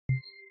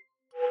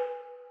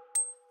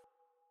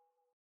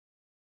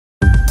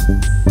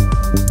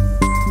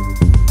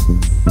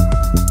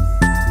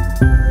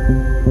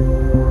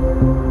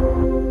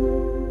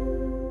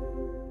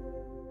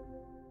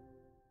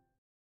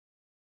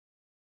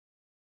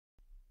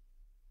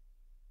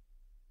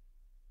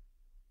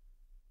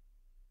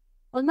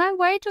On my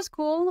way to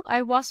school,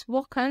 I was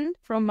woken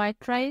from my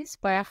trance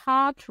by a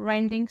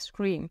heart-rending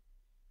scream.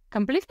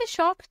 Completely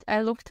shocked,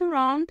 I looked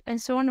around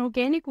and saw an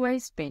organic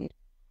waste bin.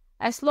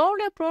 I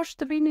slowly approached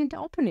the bin and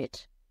opened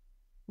it.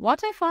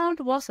 What I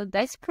found was a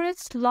desperate,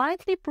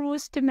 slightly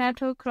bruised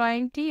tomato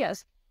crying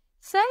tears.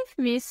 Save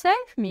me,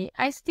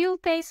 I still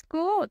taste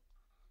good.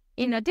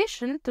 In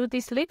addition to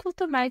this little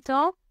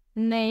tomato,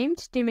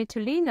 named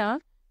Dimetulina,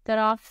 there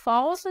are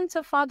thousands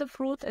of other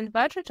fruit and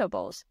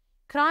vegetables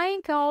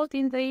crying out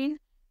in vain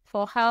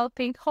for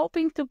helping,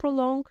 hoping to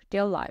prolong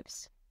their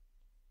lives.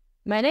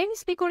 My name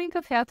is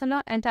Veronika,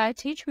 and I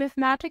teach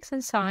mathematics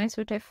and science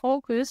with a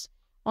focus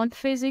on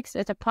physics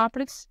at a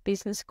public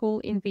business school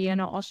in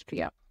Vienna,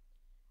 Austria.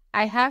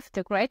 I have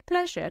the great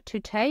pleasure to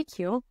take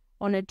you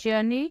on a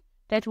journey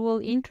that will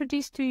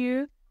introduce to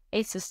you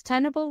a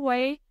sustainable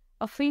way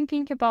of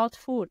thinking about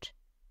food.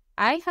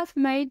 I have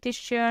made this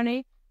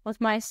journey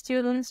with my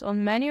students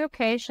on many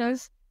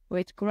occasions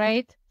with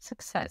great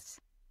success.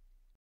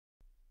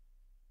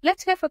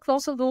 Let's have a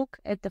closer look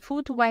at the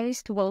food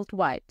waste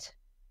worldwide.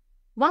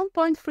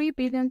 1.3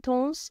 billion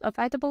tons of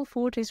edible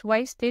food is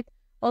wasted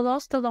or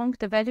lost along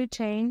the value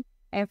chain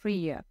every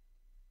year.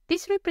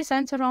 This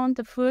represents around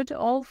a third of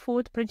all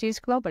food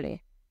produced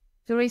globally.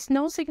 There is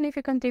no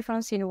significant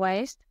difference in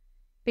waste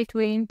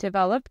between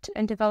developed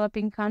and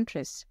developing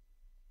countries.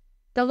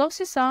 The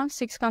losses are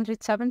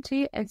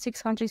 670 and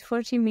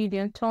 630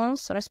 million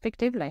tons,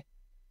 respectively.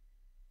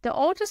 The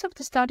authors of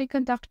the study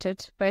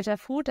conducted by the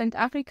Food and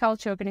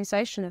Agriculture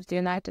Organization of the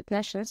United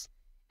Nations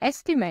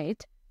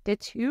estimate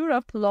that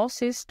Europe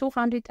loses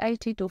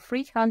 280 to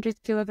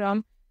 300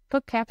 kilograms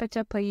per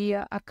capita per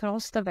year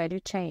across the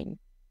value chain.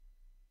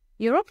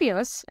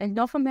 Europeans and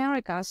North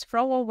Americans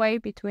throw away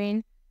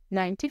between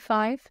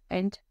 95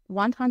 and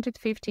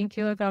 115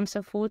 kilograms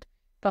of food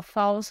per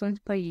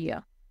thousand per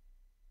year.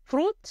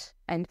 Fruit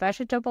and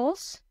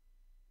vegetables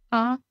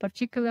are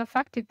particularly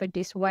affected by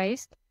this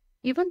waste,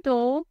 even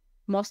though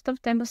most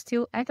of them are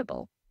still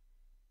edible.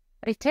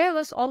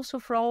 Retailers also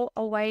throw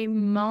away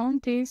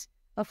mountains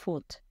of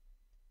food.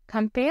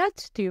 Compared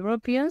to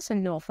Europeans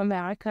and North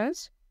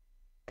Americans,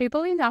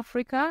 people in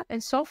Africa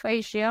and South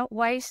Asia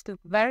waste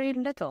very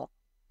little.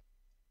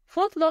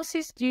 Food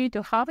losses due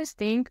to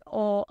harvesting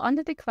or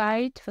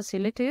unadequate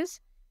facilities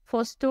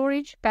for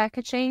storage,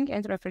 packaging,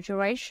 and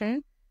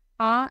refrigeration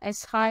are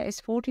as high as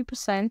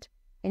 40%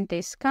 in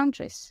these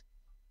countries.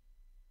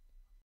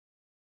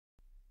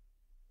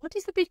 What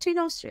is the picture in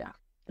Austria?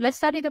 Let's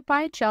study the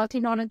pie chart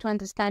in order to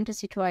understand the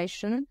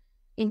situation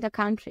in the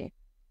country.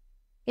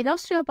 In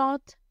Austria,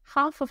 about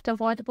half of the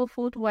avoidable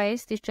food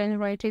waste is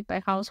generated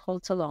by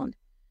households alone.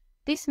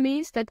 This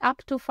means that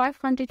up to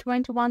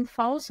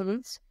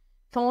 521,000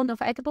 tons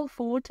of edible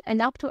food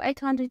and up to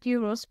 800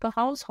 euros per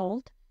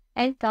household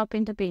end up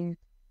in the bin.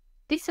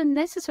 This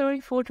unnecessary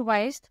food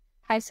waste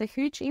has a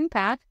huge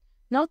impact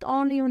not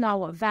only on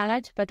our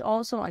planet but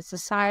also on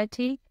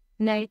society,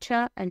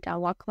 nature, and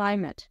our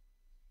climate.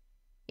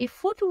 If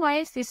food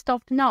waste is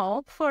stopped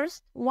now,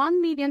 first,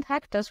 1 million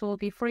hectares will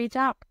be freed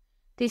up.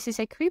 This is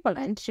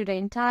equivalent to the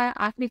entire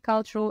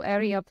agricultural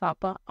area of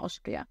Upper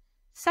Austria.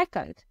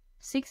 Second,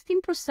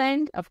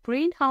 16% of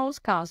greenhouse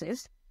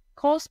gases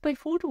caused by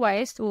food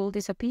waste will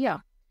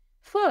disappear.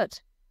 Third,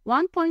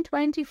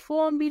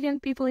 1.24 million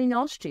people in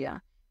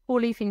Austria who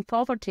live in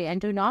poverty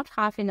and do not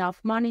have enough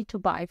money to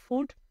buy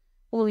food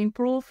will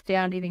improve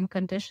their living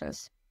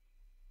conditions.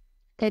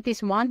 That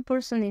is 1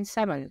 person in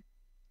 7.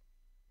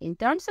 In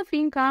terms of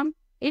income,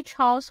 each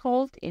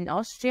household in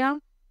Austria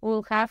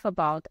will have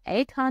about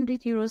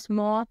 800 euros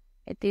more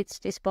at its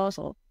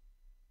disposal.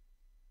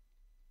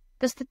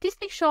 The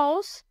statistic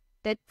shows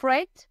that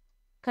bread,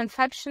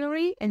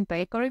 confectionery, and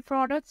bakery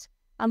products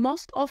are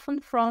most often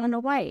thrown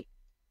away,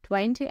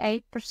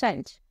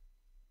 28%.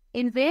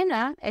 In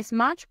Vienna, as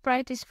much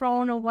bread is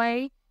thrown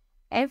away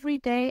every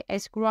day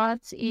as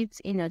Graz eats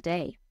in a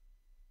day.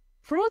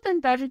 Fruit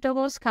and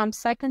vegetables come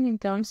second in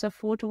terms of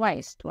food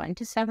waste,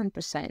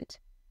 27%.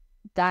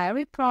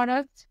 Dairy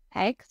products,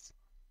 eggs,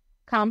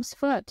 comes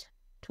third,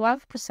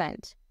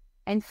 12%.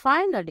 And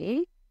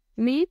finally,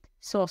 meat,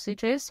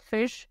 sausages,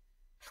 fish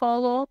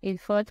follow in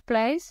third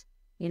place,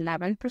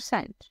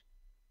 11%.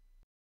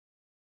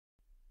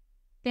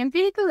 The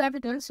empirical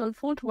evidence on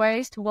food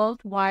waste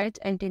worldwide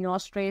and in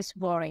Austria is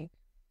worrying.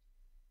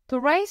 To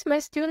raise my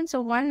students'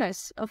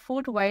 awareness of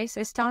food waste,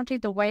 I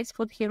started the Waste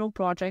Food Hero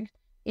project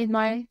in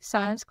my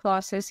science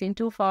classes in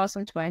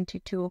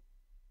 2022.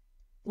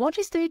 What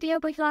is the idea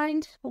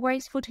behind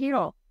Waste Food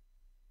Hero?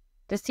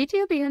 The city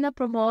of Vienna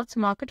promotes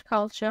market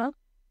culture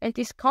and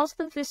is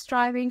constantly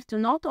striving to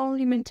not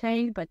only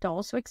maintain but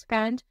also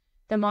expand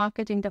the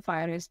market in the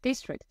various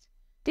districts.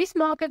 These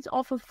markets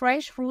offer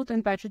fresh fruit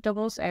and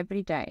vegetables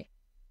every day.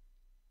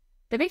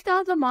 The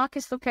Victor Market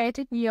is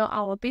located near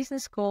our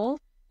business school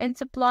and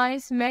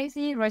supplies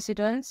many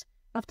residents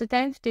of the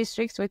 10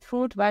 districts with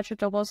fruit,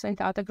 vegetables, and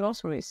other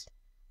groceries.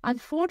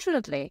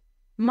 Unfortunately,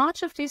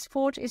 much of this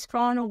food is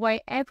thrown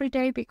away every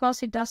day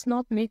because it does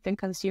not meet the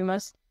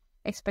consumers'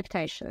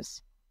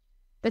 expectations.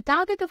 The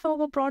target of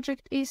our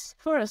project is,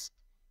 first,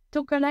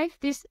 to collect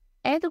this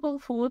edible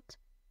food,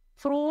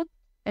 fruit,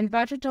 and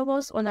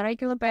vegetables on a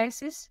regular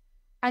basis,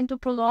 and to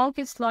prolong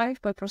its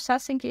life by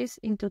processing it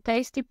into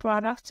tasty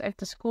products at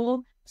the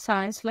school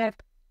science lab.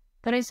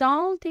 The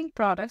resulting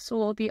products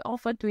will be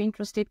offered to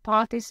interested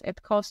parties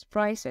at cost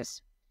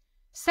prices.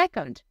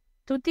 Second,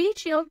 to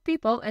teach young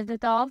people and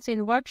adults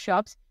in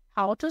workshops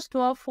how to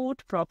store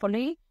food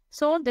properly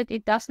so that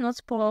it does not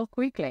spoil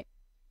quickly.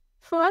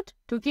 Third,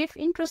 to give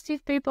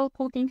interested people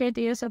cooking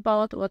ideas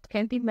about what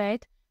can be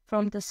made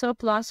from the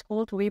surplus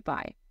food we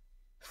buy.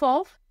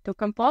 Fourth, to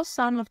compost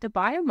some of the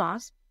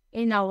biomass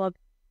in our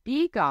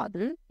bee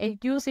garden and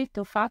use it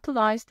to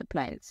fertilize the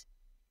plants.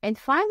 And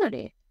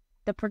finally,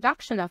 the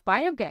production of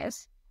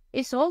biogas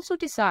is also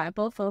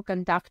desirable for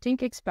conducting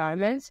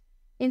experiments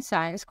in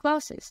science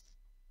classes.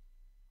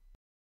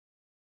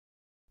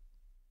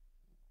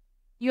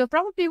 You're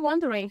probably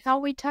wondering how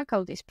we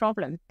tackle this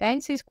problem. The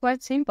answer is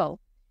quite simple.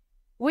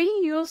 We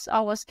use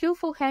our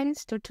skillful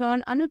hands to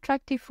turn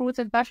unattractive fruits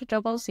and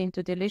vegetables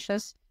into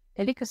delicious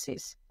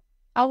delicacies.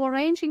 Our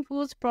range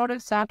includes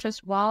products such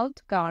as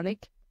wild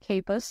garlic,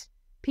 capers,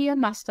 pear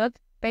mustard,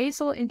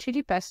 basil and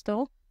chili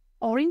pesto,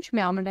 orange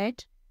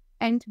marmalade,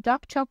 and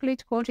dark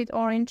chocolate-coated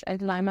orange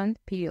and lemon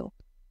peel.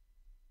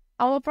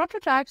 Our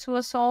prototypes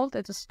were sold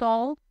at a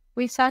stall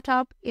we set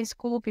up in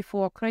school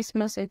before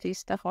Christmas and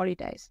Easter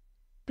holidays.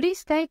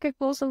 Please take a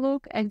closer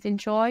look and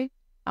enjoy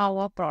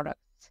our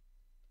products.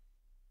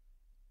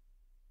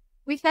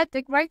 We had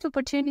the great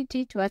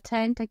opportunity to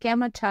attend a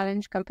Gamma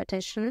Challenge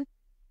competition.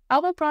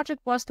 Our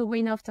project was the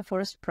winner of the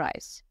first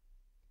prize.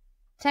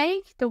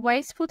 Take the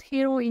waste food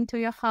hero into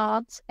your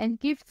hearts and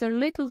give the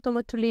little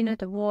Tomatolina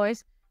the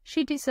voice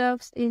she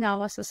deserves in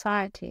our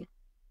society.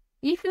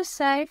 If you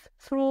save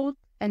fruit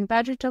and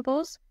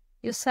vegetables,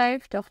 you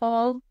save the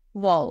whole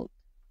world.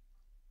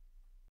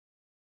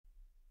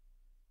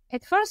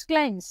 At first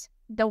glance,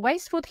 the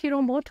waste food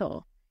hero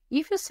motto,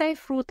 if you save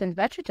fruit and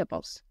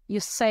vegetables, you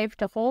save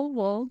the whole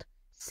world,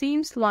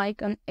 seems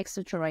like an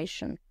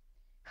exaggeration.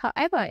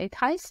 However, it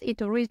has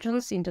its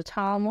origins in the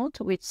Talmud,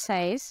 which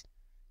says,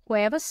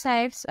 whoever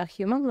saves a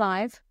human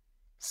life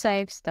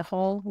saves the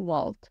whole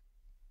world.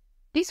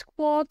 This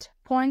quote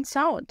points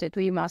out that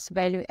we must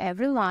value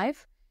every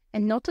life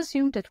and not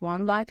assume that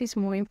one life is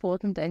more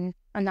important than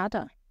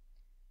another.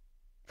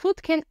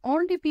 Food can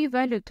only be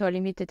valued to a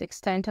limited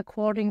extent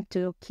according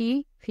to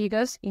key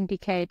figures,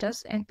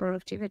 indicators, and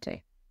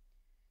productivity.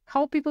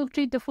 How people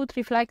treat the food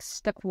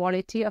reflects the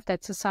quality of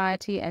that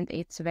society and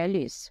its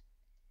values.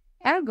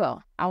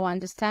 Ergo, our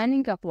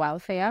understanding of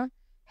welfare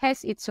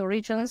has its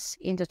origins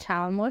in the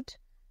Talmud.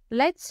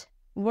 Let's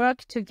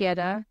work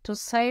together to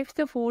save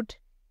the food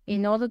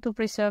in order to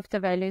preserve the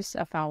values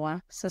of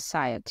our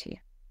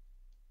society.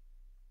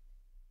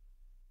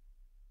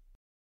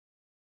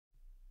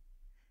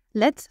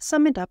 Let's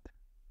sum it up.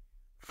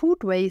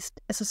 Food waste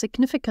is a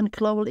significant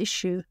global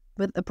issue,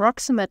 with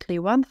approximately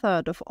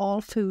 1/3 of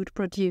all food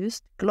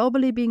produced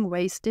globally being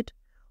wasted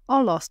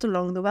or lost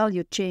along the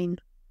value chain.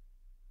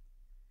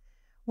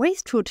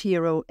 Waste Food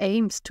Hero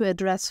aims to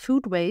address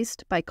food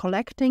waste by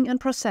collecting and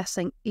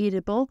processing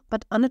edible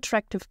but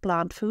unattractive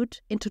plant food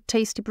into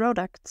tasty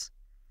products,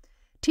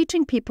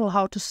 teaching people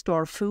how to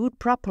store food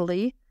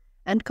properly,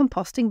 and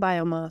composting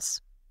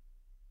biomass.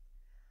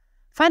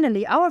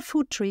 Finally, our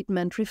food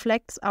treatment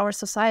reflects our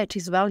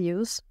society's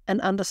values,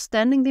 and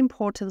understanding the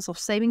importance of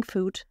saving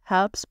food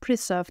helps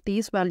preserve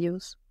these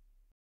values.